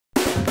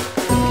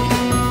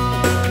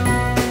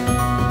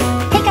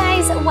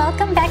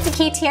Welcome back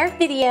to KTR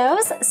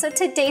videos. So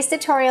today's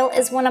tutorial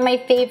is one of my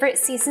favorite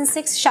season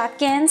 6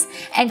 Shopkins,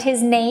 and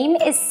his name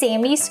is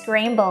Sami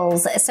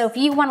Scrambles. So if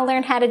you want to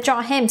learn how to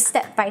draw him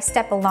step by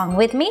step along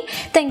with me,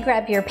 then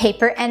grab your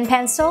paper and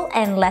pencil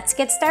and let's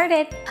get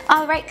started.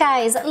 Alright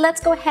guys,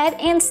 let's go ahead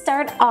and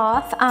start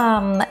off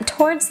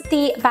towards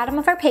the bottom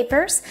of our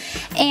papers,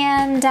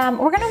 and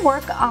we're going to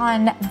work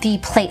on the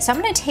plate. So I'm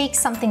going to take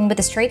something with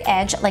a straight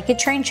edge like a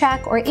train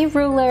track or a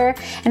ruler,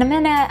 and I'm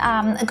going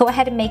to go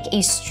ahead and make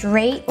a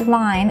straight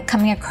line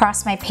coming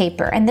across my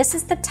paper, and this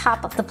is the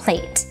top of the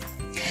plate.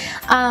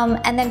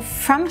 And then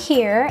from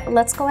here,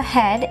 let's go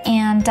ahead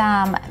and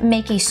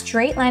make a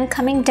straight line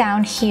coming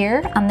down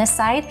here on this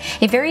side,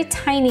 a very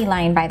tiny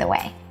line by the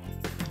way.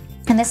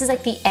 And this is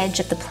like the edge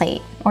of the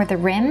plate or the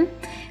rim.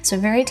 So a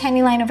very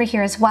tiny line over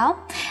here as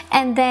well.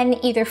 And then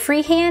either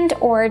freehand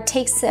or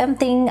take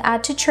something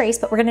to trace,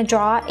 but we're gonna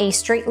draw a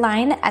straight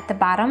line at the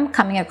bottom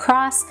coming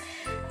across,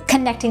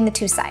 connecting the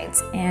two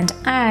sides. And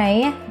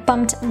I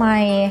bumped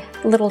my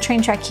little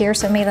train track here,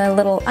 so I made a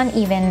little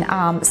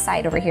uneven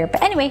side over here.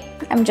 But anyway,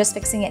 I'm just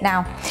fixing it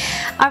now.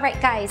 All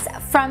right guys,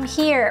 from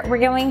here, we're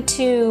going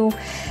to,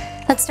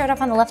 let's start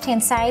off on the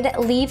left-hand side,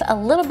 leave a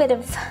little bit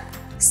of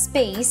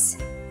space.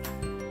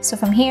 So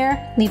from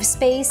here, leave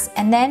space,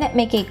 and then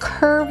make a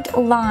curved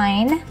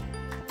line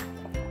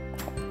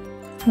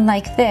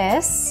like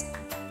this.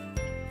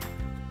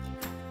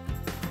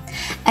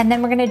 And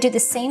then we're going to do the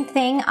same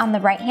thing on the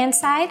right hand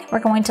side.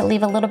 We're going to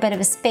leave a little bit of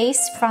a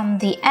space from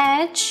the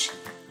edge,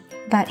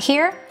 about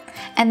here,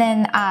 and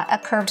then a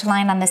curved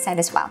line on this side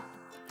as well.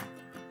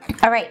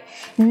 All right,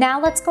 now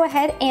let's go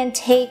ahead and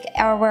take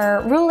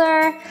our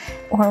ruler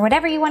or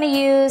whatever you want to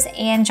use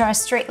and draw a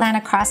straight line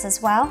across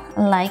as well,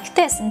 like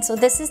this. And so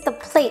this is the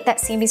plate that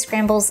Sami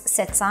Scrambles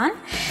sits on.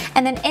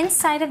 And then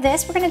inside of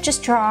this, we're going to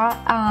just draw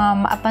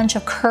a bunch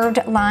of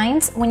curved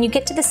lines. When you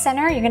get to the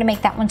center, you're going to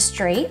make that one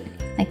straight,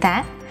 like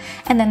that.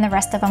 And then the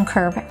rest of them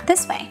curve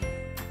this way.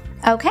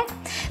 Okay,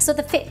 so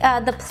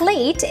the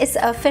plate is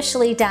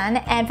officially done,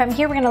 and from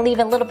here we're going to leave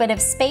a little bit of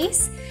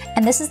space,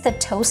 and this is the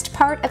toast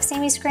part of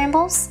Sami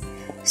Scrambles.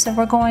 So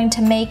we're going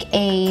to make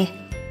a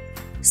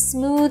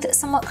smooth,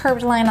 somewhat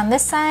curved line on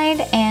this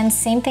side, and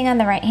same thing on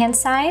the right hand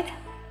side.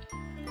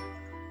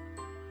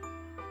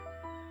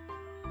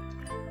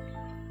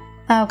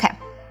 Okay,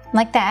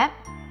 like that.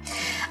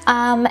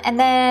 And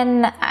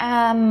then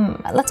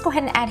let's go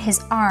ahead and add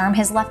his arm,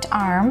 his left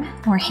arm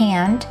or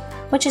hand,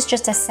 which is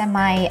just a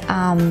semi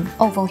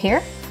oval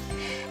here.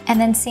 And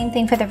then same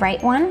thing for the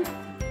right one.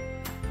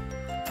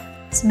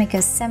 So make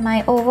a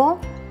semi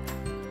oval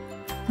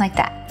like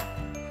that.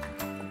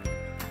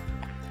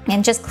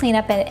 And just clean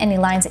up any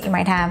lines that you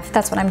might have.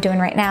 That's what I'm doing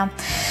right now.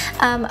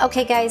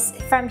 Okay guys,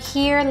 from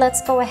here,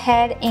 let's go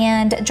ahead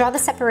and draw the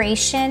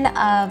separation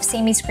of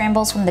Sami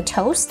Scrambles from the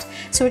toast.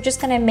 So we're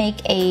just gonna make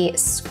a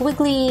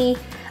squiggly,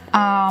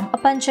 a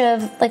bunch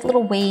of like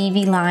little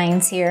wavy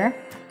lines here,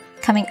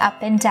 coming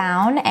up and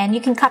down, and you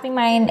can copy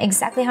mine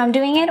exactly how I'm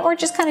doing it, or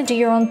just kind of do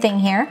your own thing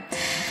here.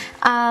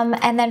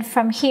 And then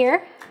from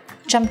here,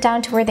 jump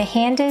down to where the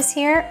hand is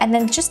here, and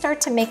then just start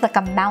to make like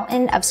a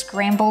mountain of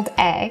scrambled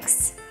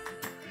eggs.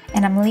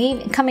 And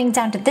I'm coming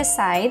down to this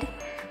side,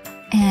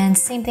 and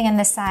same thing on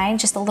this side,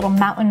 just a little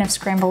mountain of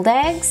scrambled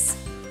eggs.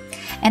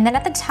 And then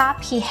at the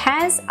top, he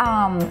has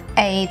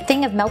a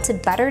thing of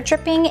melted butter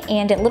dripping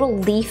and a little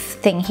leaf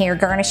thing here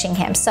garnishing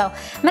him. So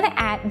I'm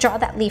gonna draw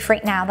that leaf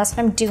right now. That's what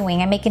I'm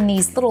doing. I'm making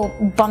these little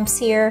bumps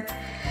here,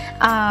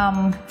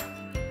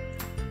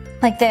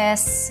 like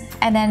this,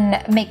 and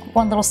then make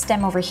one little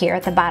stem over here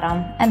at the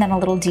bottom, and then a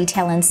little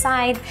detail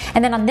inside.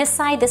 And then on this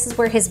side, this is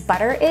where his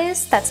butter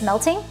is, that's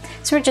melting.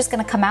 So we're just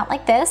gonna come out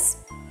like this,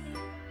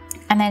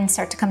 and then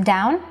start to come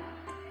down.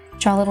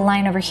 Draw a little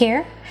line over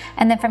here,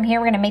 and then from here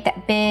we're going to make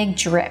that big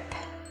drip.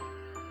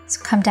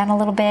 So come down a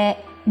little bit,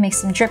 make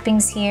some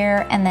drippings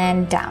here, and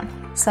then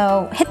down.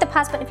 So hit the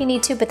pause button if you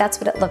need to, but that's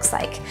what it looks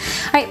like.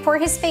 All right, for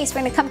his face,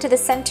 we're going to come to the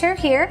center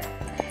here,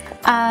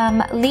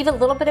 leave a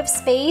little bit of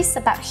space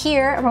about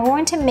here, and we're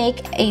going to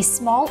make a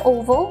small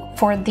oval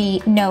for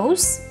the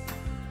nose.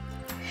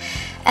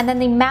 And then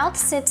the mouth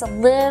sits a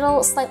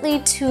little slightly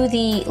to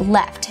the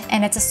left,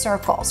 and it's a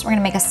circle. So we're going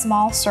to make a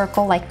small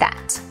circle like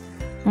that.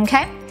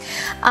 Okay,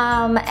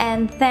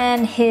 and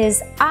then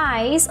his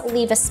eyes,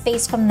 leave a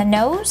space from the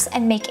nose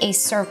and make a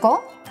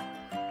circle.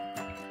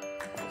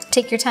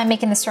 Take your time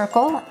making the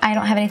circle. I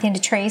don't have anything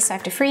to trace, so I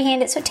have to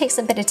freehand it, so it takes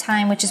a bit of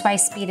time, which is why I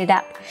speed it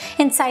up.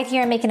 Inside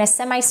here, I'm making a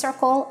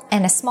semicircle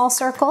and a small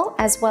circle,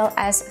 as well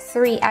as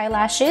 3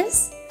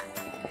 eyelashes.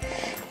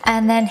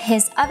 And then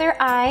his other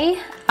eye,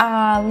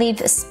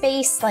 leave a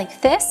space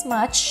like this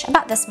much,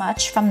 about this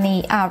much, from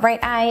the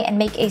right eye, and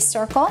make a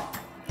circle.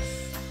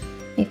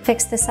 We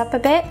fix this up a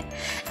bit,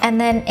 and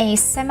then a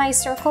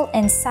semicircle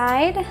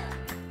inside,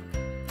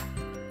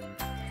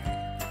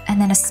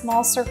 and then a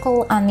small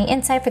circle on the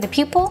inside for the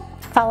pupil,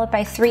 followed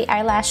by 3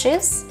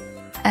 eyelashes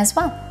as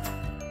well.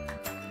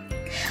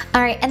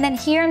 All right, and then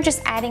here I'm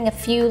just adding a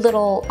few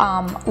little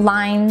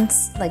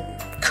lines,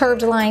 like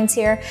curved lines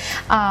here.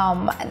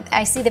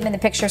 I see them in the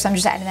picture, so I'm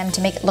just adding them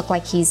to make it look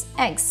like he's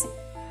eggs.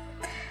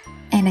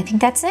 And I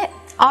think that's it.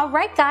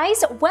 Alright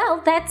guys,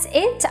 well that's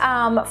it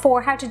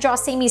for how to draw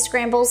Sami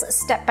Scrambles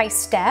step by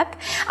step.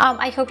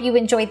 I hope you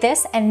enjoyed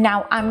this, and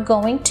now I'm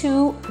going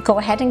to go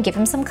ahead and give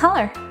him some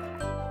color.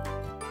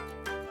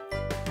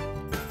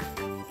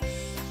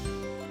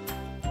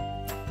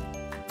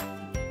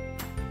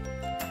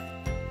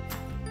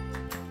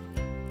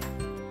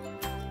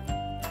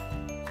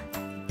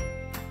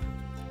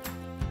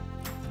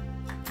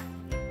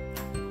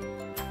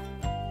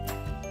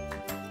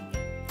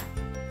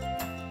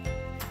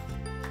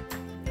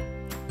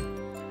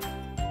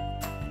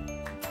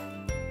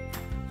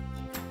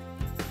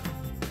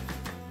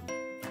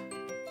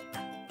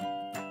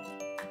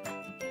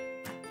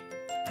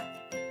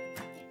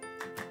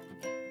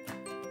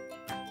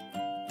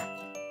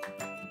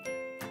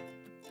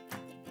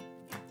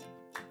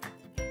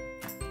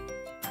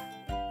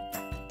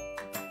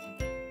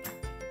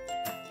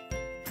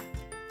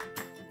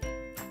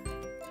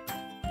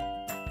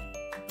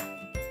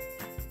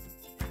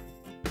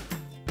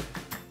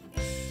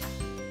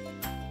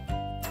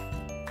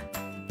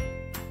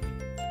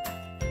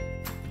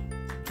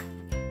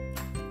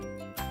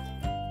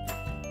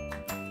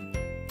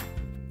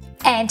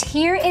 And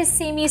here is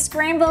Sami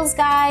Scrambles,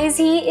 guys.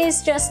 He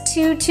is just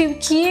too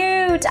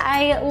cute.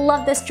 I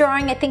love this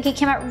drawing. I think he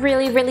came out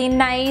really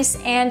nice,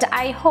 and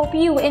I hope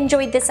you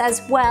enjoyed this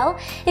as well.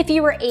 If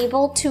you were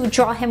able to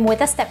draw him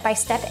with a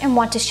step-by-step and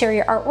want to share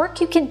your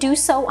artwork, you can do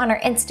so on our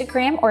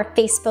Instagram or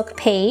Facebook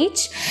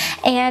page.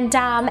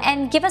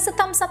 And give us a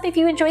thumbs up if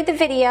you enjoyed the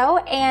video.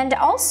 And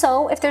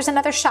also, if there's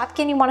another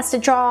Shopkin you want us to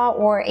draw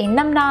or a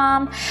Nom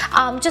Nom,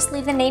 just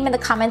leave the name in the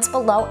comments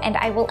below and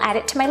I will add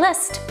it to my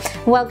list.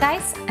 Well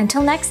guys,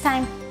 until next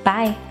time,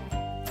 bye.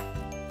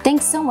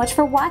 Thanks so much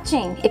for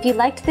watching. If you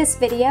liked this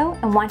video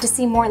and want to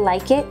see more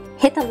like it,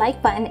 hit the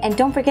like button and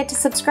don't forget to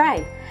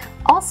subscribe.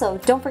 Also,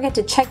 don't forget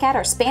to check out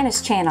our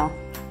Spanish channel.